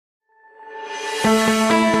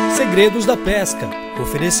Segredos da pesca.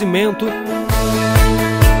 Oferecimento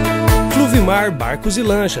Fluvimar Barcos e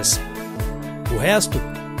Lanchas. O resto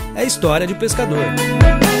é história de pescador.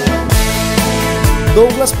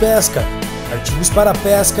 Douglas Pesca. Artigos para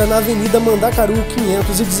pesca na Avenida Mandacaru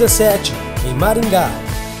 517, em Maringá.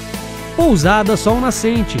 Pousada Sol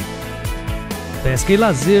Nascente. Pesca e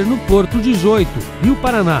lazer no Porto 18, Rio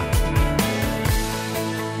Paraná.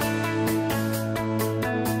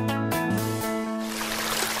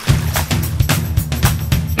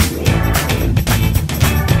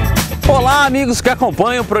 Olá, amigos que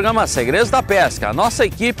acompanham o programa Segredos da Pesca. A nossa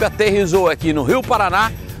equipe aterrissou aqui no Rio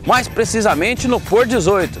Paraná, mais precisamente no Porto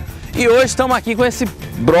 18. E hoje estamos aqui com esse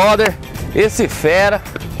brother, esse fera,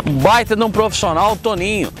 um baita de um profissional, o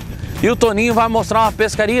Toninho. E o Toninho vai mostrar uma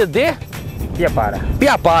pescaria de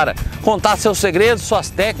Piapara. Contar seus segredos, suas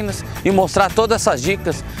técnicas e mostrar todas essas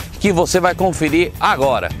dicas que você vai conferir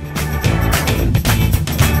agora.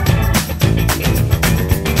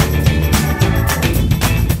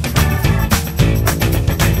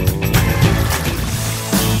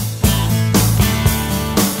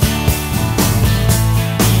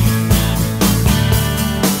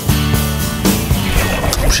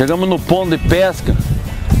 Chegamos no ponto de pesca,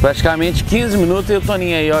 praticamente 15 minutos e o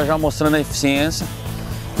Toninho aí, ó, já mostrando a eficiência.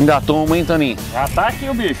 Engatou uma, hein, Toninho? Já tá aqui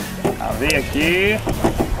o bicho. Já veio aqui,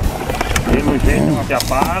 pelo jeito uma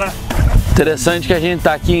piapara. Interessante que a gente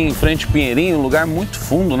tá aqui em frente ao Pinheirinho, um lugar muito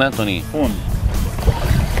fundo, né, Toninho? Fundo.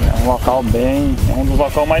 É um local é um dos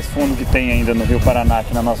locais mais fundos que tem ainda no Rio Paraná,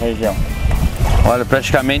 aqui na nossa região. Olha,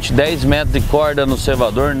 praticamente 10 metros de corda no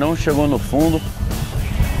cevador, não chegou no fundo.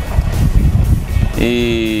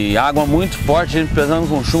 E água muito forte, a gente pesando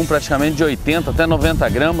com chumbo praticamente de 80 até 90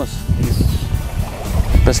 gramas. Isso.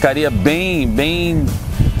 Pescaria bem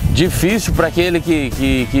difícil para aquele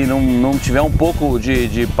que não tiver um pouco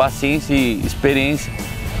de paciência e experiência.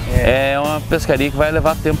 É uma pescaria que vai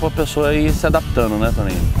levar tempo a pessoa ir se adaptando, né,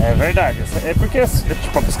 Toninho? É verdade. É porque,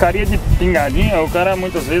 tipo, a pescaria de pingadinha, o cara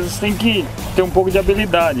muitas vezes tem que ter um pouco de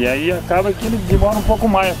habilidade. Aí acaba que ele demora um pouco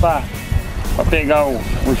mais para pegar o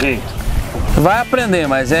jeito. Vai aprender,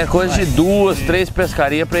 mas é coisa de 2, 3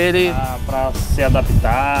 pescarias para ele... Para se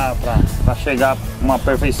adaptar, para chegar a uma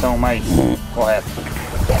perfeição mais correta.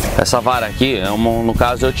 Essa vara aqui, no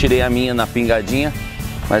caso eu tirei a minha na pingadinha,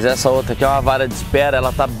 mas essa outra aqui é uma vara de espera,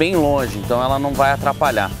 ela tá bem longe, então ela não vai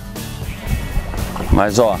atrapalhar.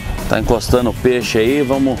 Mas ó, tá encostando o peixe aí,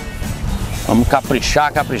 vamos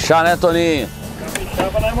caprichar, né, Toninho? Caprichar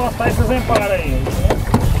para nós mostrar esse exemplar aí.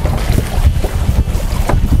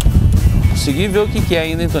 Consegui ver o que é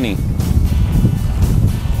ainda, hein, Toninho?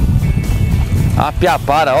 A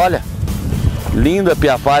Piapara, olha. Linda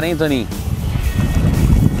Piapara, hein, Toninho?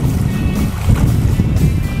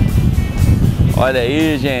 Olha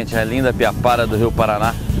aí, gente, a linda Piapara do Rio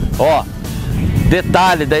Paraná. Ó,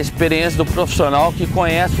 detalhe da experiência do profissional que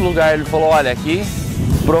conhece o lugar. Ele falou, olha, aqui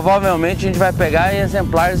provavelmente a gente vai pegar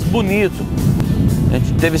exemplares bonitos. A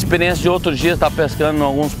gente teve experiência de outros dias, estar pescando em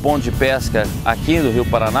alguns pontos de pesca aqui do Rio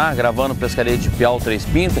Paraná, gravando pescaria de piau 3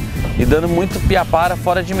 pintas e dando muito piapara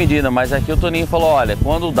fora de medida. Mas aqui o Toninho falou, olha,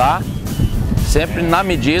 quando dá, sempre na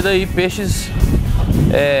medida e peixes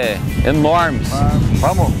enormes.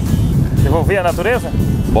 Vamos devolver a natureza?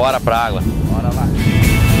 Bora pra água. Bora lá.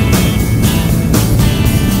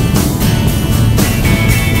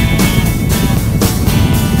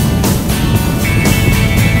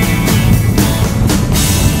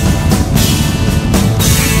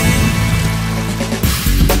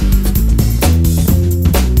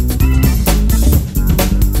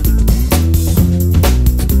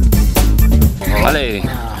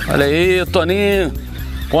 Olha aí, o Toninho,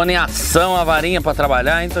 põe em ação a varinha para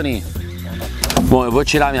trabalhar, hein, Toninho? Bom, eu vou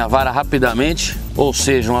tirar minha vara rapidamente, ou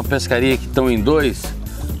seja, uma pescaria que estão em 2,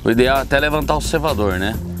 o ideal é até levantar o cevador,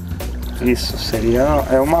 né? Isso, seria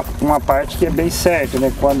uma parte que é bem certa,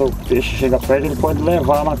 né? Quando o peixe chega perto, ele pode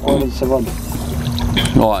levar na corda do cevador.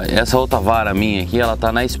 Ó, essa outra vara minha aqui, ela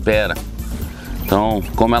tá na espera. Então,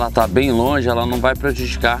 como ela tá bem longe, ela não vai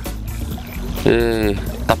prejudicar.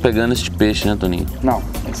 Tá pegando este peixe, né, Toninho? Não,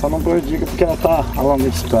 essa não prejudica porque ela tá a longa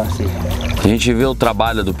distância. A gente vê o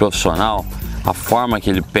trabalho do profissional, a forma que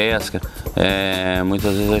ele pesca.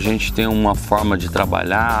 Muitas vezes a gente tem uma forma de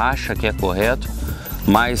trabalhar, acha que é correto,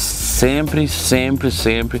 mas sempre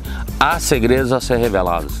há segredos a ser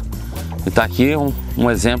revelados. E tá aqui um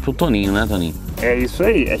exemplo, o Toninho, né, Toninho? É isso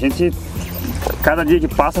aí, a gente, cada dia que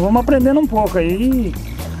passa, vamos aprendendo um pouco aí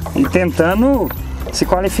e tentando se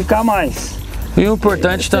qualificar mais. E o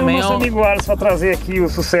importante também é o nosso amigo Alisson para trazer aqui o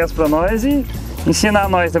sucesso para nós e ensinar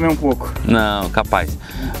nós também um pouco. Não, capaz.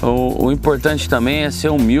 O importante também é ser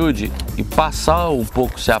humilde e passar um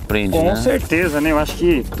pouco que você aprende, Com né? certeza, né? Eu acho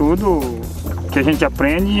que tudo que a gente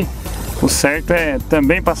aprende, o certo é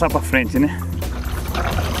também passar pra frente, né?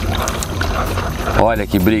 Olha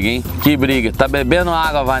que briga, hein? Que briga. Tá bebendo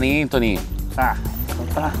água, varinha, hein, Toninho? Tá, então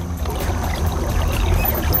tá.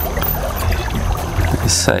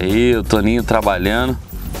 Isso aí, o Toninho trabalhando.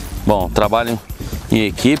 Bom, trabalho em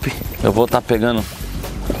equipe. Eu vou estar pegando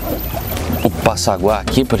o passaguá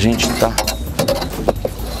aqui pra gente estar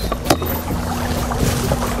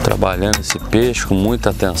trabalhando esse peixe com muita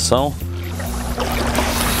atenção.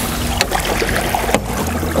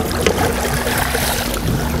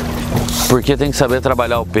 Porque tem que saber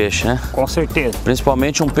trabalhar o peixe, né? Com certeza.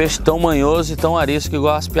 Principalmente um peixe tão manhoso e tão arisco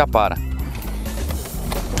igual as piapara.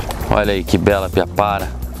 Olha aí que bela piapara.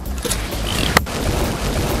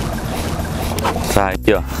 Tá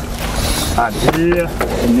aí, ó. Sadia,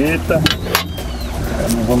 bonita.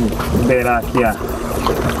 Vamos liberar aqui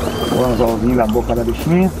o anzolzinho da boca da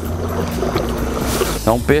bichinha. É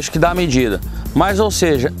um peixe que dá medida. Mas, ou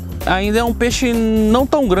seja, ainda é um peixe não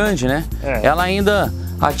tão grande, né? Ela ainda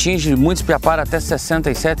atinge muitos piapara até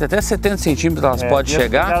 67, até 70 centímetros elas podem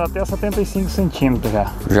chegar. Até 75 centímetros já.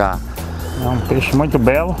 Já. É um peixe muito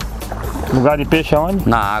belo. Lugar de peixe aonde?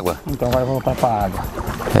 Na água. Então vai voltar para água.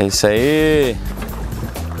 É isso aí.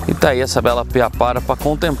 E tá aí essa bela piapara para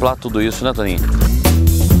contemplar tudo isso, né, Toninho?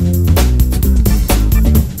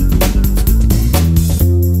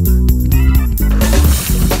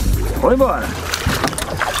 Vou embora.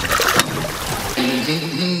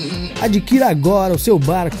 Adquira agora o seu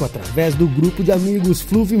barco através do grupo de amigos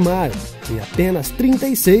Fluvimar em apenas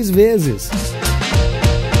 36 vezes.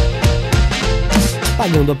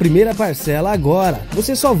 Pagando a primeira parcela agora,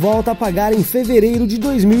 você só volta a pagar em fevereiro de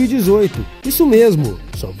 2018. Isso mesmo,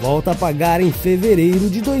 só volta a pagar em fevereiro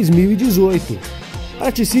de 2018.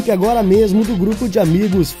 Participe agora mesmo do grupo de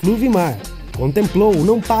amigos Fluvimar. Contemplou,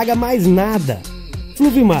 não paga mais nada.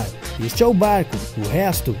 Fluvimar, este é o barco, o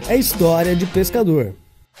resto é história de pescador.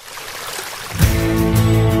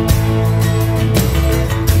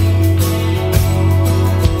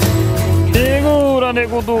 Segura,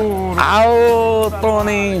 nego duro. Aô,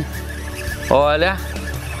 Toninho! Olha,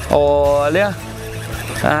 olha.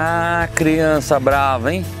 Ah, criança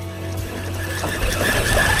brava, hein?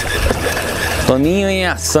 Toninho em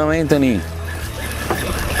ação, hein, Toninho?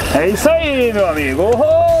 É isso aí, meu amigo.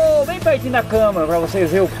 Oh, bem pertinho da câmera para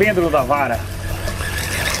vocês verem o pêndulo da vara.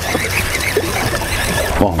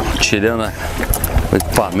 Bom, tirando o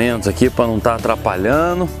equipamento aqui para não estar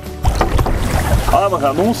atrapalhando. Olha,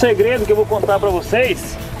 moçada, um segredo que eu vou contar para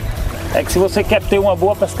vocês é que se você quer ter uma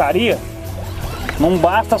boa pescaria, não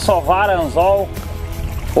basta só vara, anzol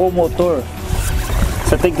ou motor.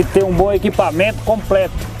 Você tem que ter um bom equipamento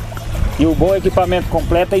completo. E o bom equipamento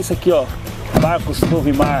completo é isso aqui, ó. Barcos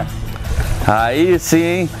Fluvimar. Aí sim,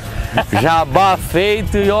 hein? Jabá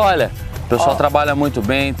feito e olha, o pessoal trabalha muito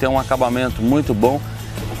bem, tem um acabamento muito bom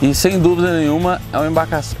e sem dúvida nenhuma é uma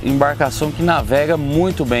embarcação que navega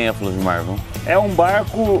muito bem a Fluvimar, viu? É um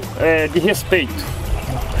barco de respeito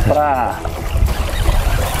para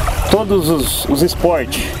todos os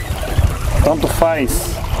esportes. Tanto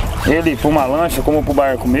faz ele para uma lancha como para o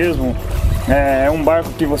barco mesmo. É um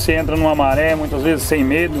barco que você entra numa maré muitas vezes sem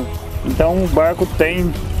medo. Então o barco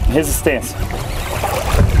tem resistência.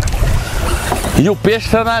 E o peixe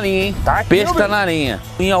tá na linha, hein? Tá aqui, peixe tá na linha.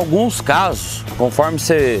 Em alguns casos, conforme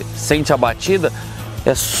você sente a batida,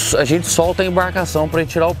 a gente solta a embarcação para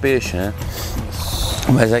tirar o peixe, né?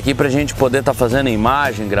 Mas aqui pra gente poder estar fazendo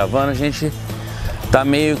imagem, gravando, a gente tá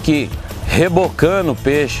meio que rebocando o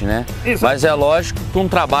peixe, né? Isso. Mas é lógico que um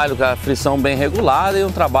trabalho com a frição bem regulada e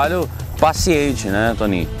um trabalho paciente, né,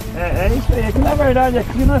 Toninho? É isso aí, que na verdade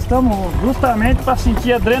aqui nós estamos justamente para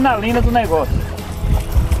sentir a adrenalina do negócio.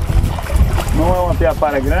 Não é uma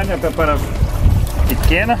piapara grande, é uma piapara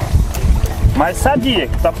pequena, mas sadia,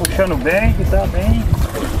 que tá puxando bem, que tá bem.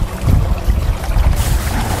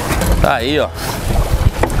 Tá aí, ó.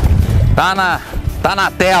 Tá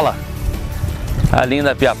na tela. A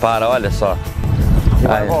linda piapara, olha só.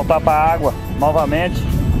 Vai voltar para a água novamente,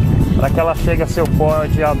 para que ela chegue a seu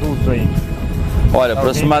porte adulto aí. Olha,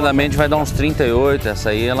 aproximadamente vai dar uns 38, essa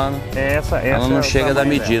aí ela não chega da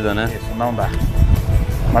medida, né? Isso, não dá.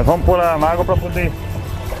 Mas vamos pôr ela na água para poder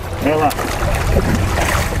ela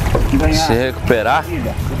ganhar. Se recuperar. Se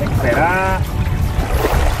recuperar.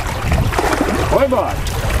 Foi embora.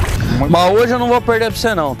 Mas hoje eu não vou perder pra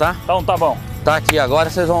você não, tá? Então tá bom. Tá aqui, agora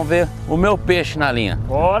vocês vão ver o meu peixe na linha.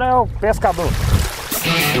 Agora é o pescador.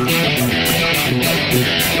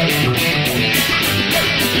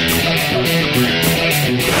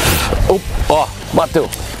 Ó, bateu.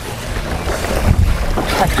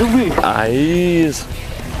 Aqui o bicho. Aí, isso.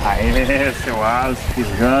 Aí, seu Alisson,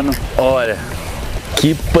 pisando. Olha,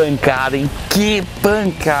 que pancada, hein? Que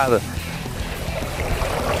pancada.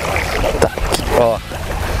 Tá, ó.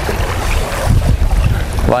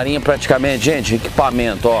 Varinha praticamente, gente,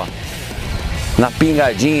 equipamento, ó. Na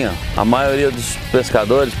pingadinha, a maioria dos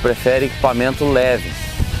pescadores prefere equipamento leve.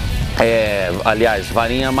 Aliás,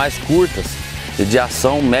 varinha mais curtas e de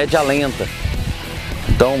ação média lenta.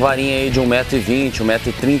 Então varinha aí de 1,20 m,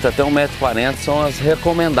 1,30 m até 1,40 m são as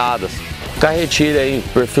recomendadas. Carretilha aí,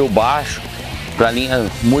 perfil baixo, para linha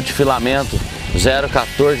multifilamento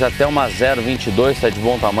 0,14 até uma 0,22, tá de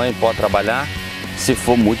bom tamanho, pode trabalhar. Se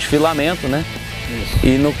for multifilamento, né? Isso.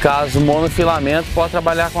 E no caso monofilamento, pode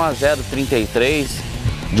trabalhar com a 0,33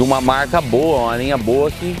 de uma marca boa, uma linha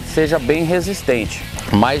boa que seja bem resistente.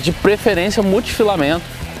 Mas de preferência multifilamento,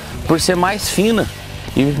 por ser mais fina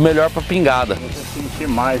e melhor para pingada. Você sente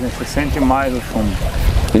mais, né? Você sente mais o chumbo.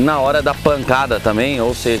 E na hora da pancada também,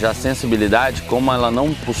 ou seja, a sensibilidade, como ela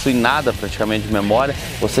não possui nada praticamente de memória,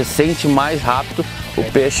 você sente mais rápido o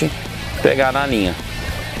peixe pegar na linha.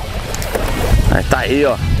 Aí tá aí,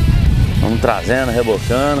 ó. Vamos trazendo,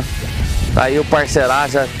 rebocando. Tá aí o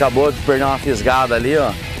parceiraço, já acabou de perder uma fisgada ali,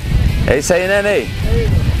 ó. É isso aí, né, Ney?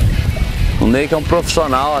 O Ney que é um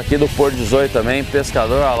profissional aqui do Porto 18 também,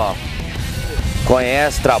 pescador, olha lá.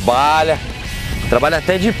 Conhece, trabalha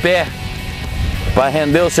até de pé para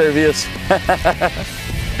render o serviço.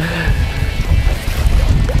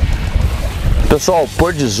 Pessoal, o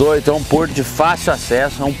Porto 18 é um porto de fácil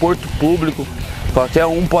acesso, é um porto público, qualquer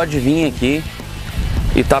um pode vir aqui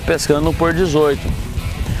e tá pescando no Porto 18.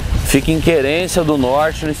 Fica em Querência do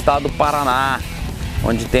Norte, no estado do Paraná,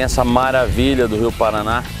 onde tem essa maravilha do Rio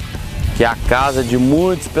Paraná, que é a casa de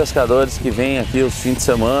muitos pescadores que vêm aqui os fins de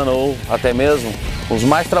semana, ou até mesmo os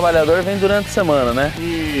mais trabalhadores vêm durante a semana, né?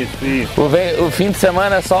 Isso. O fim de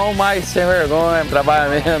semana é só o mais sem vergonha, trabalha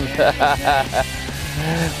menos.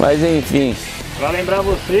 Mas enfim. Para lembrar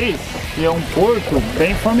vocês que é um porto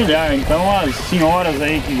bem familiar, então as senhoras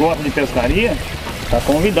aí que gostam de pescaria, tá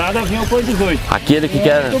convidado a vir ao Porto 18. Aquele que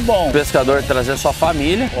quer pescador trazer sua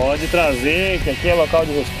família, pode trazer, que aqui é local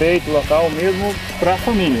de respeito, local mesmo para a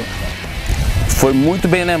família. Foi muito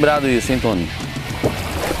bem lembrado isso, hein, Toninho?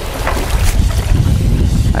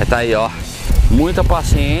 Aí tá aí, ó. Muita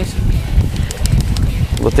paciência.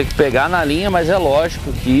 Vou ter que pegar na linha, mas é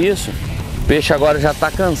lógico que isso, o peixe agora já tá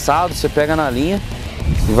cansado, você pega na linha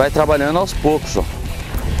e vai trabalhando aos poucos, ó.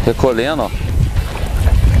 Recolhendo, ó.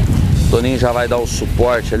 O Toninho já vai dar o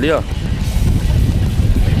suporte ali, ó.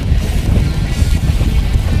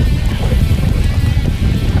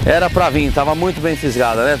 Era pra vir, tava muito bem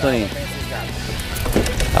fisgada, né, Toninho?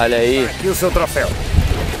 Olha aí. Aqui o seu troféu.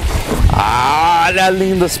 Olha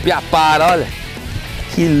linda essa piapara, olha.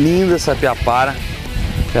 Que linda essa piapara.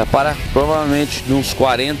 Piapara provavelmente de uns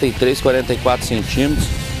 43, 44 centímetros.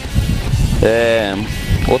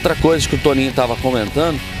 Outra coisa que o Toninho estava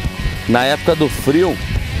comentando, na época do frio,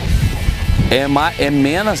 é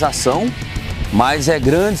menos ação, mas é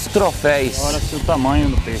grandes troféus. Olha o tamanho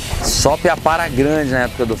do peixe. Só piapara grande na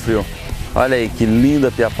época do frio. Olha aí, que linda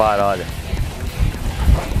piapara, olha.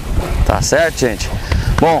 Tá certo, gente?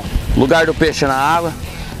 Bom, lugar do peixe na água,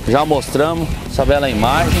 já mostramos essa bela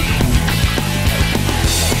imagem.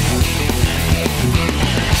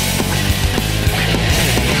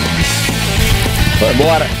 Vai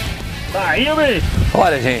embora. Tá aí, bicho.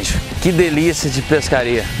 Olha, gente, que delícia de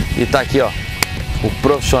pescaria. E tá aqui, ó, o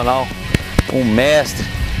profissional, o mestre,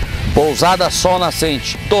 Pousada Sol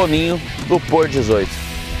Nascente, Toninho, do Porto 18.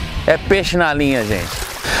 É peixe na linha, gente.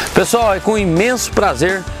 Pessoal, é com imenso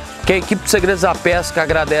prazer que a equipe de Segredos da Pesca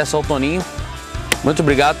agradece ao Toninho. Muito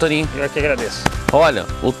obrigado, Toninho. Eu que agradeço. Olha,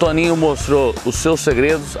 o Toninho mostrou os seus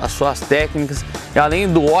segredos, as suas técnicas, e além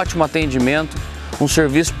do ótimo atendimento, um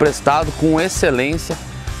serviço prestado com excelência.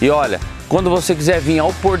 E olha, quando você quiser vir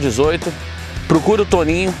ao Porto 18, procura o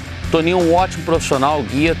Toninho. Toninho é um ótimo profissional,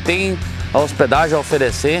 guia, tem a hospedagem a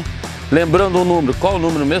oferecer. Lembrando o número, qual é o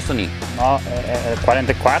número mesmo, Toninho?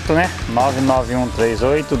 44, né?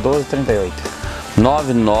 99138-1238.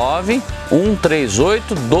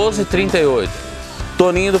 99138-1238.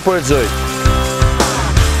 Toninho do Porto 18.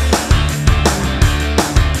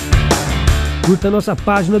 Curta nossa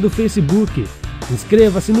página do Facebook.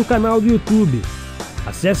 Inscreva-se no canal do YouTube.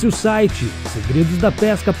 Acesse o site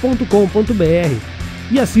segredosdapesca.com.br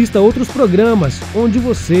e assista outros programas onde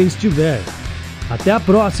você estiver. Até a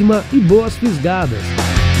próxima e boas fisgadas!